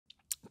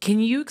Can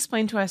you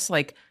explain to us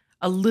like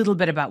a little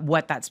bit about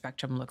what that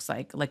spectrum looks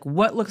like? Like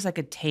what looks like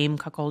a tame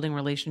cuckolding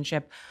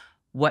relationship,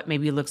 what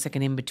maybe looks like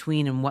an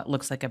in-between, and what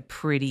looks like a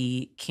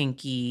pretty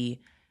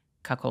kinky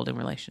cuckolding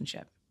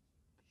relationship?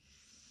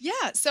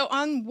 Yeah. So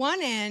on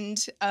one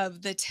end of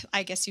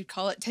I guess you'd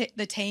call it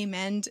the tame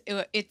end,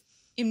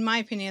 in my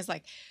opinion, is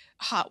like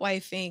hot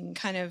wifing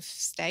kind of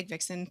stag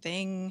vixen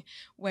thing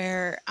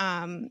where,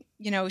 there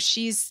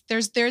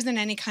isn't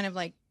any kind of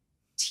like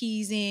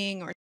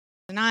teasing or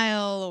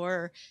denial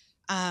or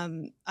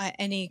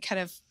any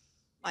kind of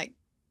like,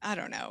 I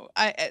don't know,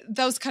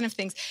 those kind of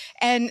things.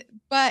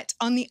 But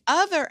on the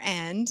other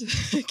end,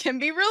 it can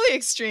be really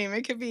extreme.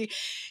 It could be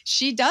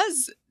she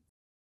does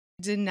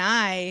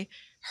deny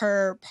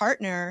her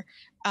partner.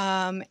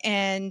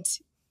 And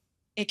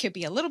it could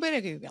be a little bit,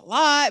 it could be a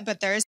lot, but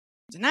there is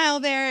denial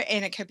there.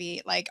 And it could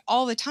be like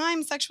all the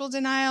time sexual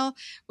denial,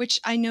 which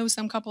I know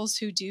some couples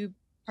who do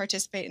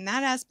participate in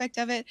that aspect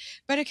of it.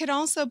 But it could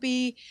also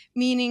be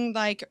meaning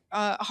like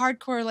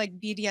hardcore, like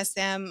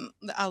BDSM,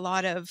 a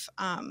lot of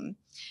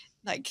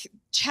like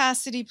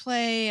chastity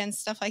play and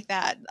stuff like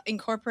that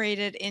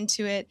incorporated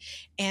into it,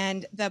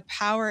 and the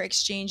power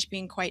exchange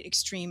being quite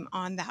extreme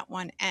on that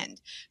one end.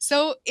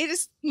 So it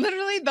is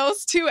literally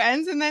those two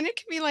ends, and then it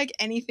can be like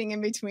anything in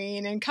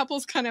between. And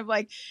couples kind of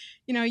like,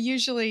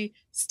 usually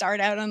start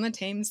out on the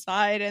tame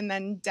side and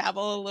then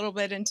dabble a little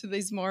bit into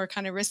these more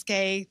kind of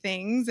risque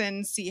things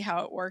and see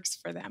how it works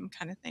for them,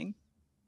 kind of thing.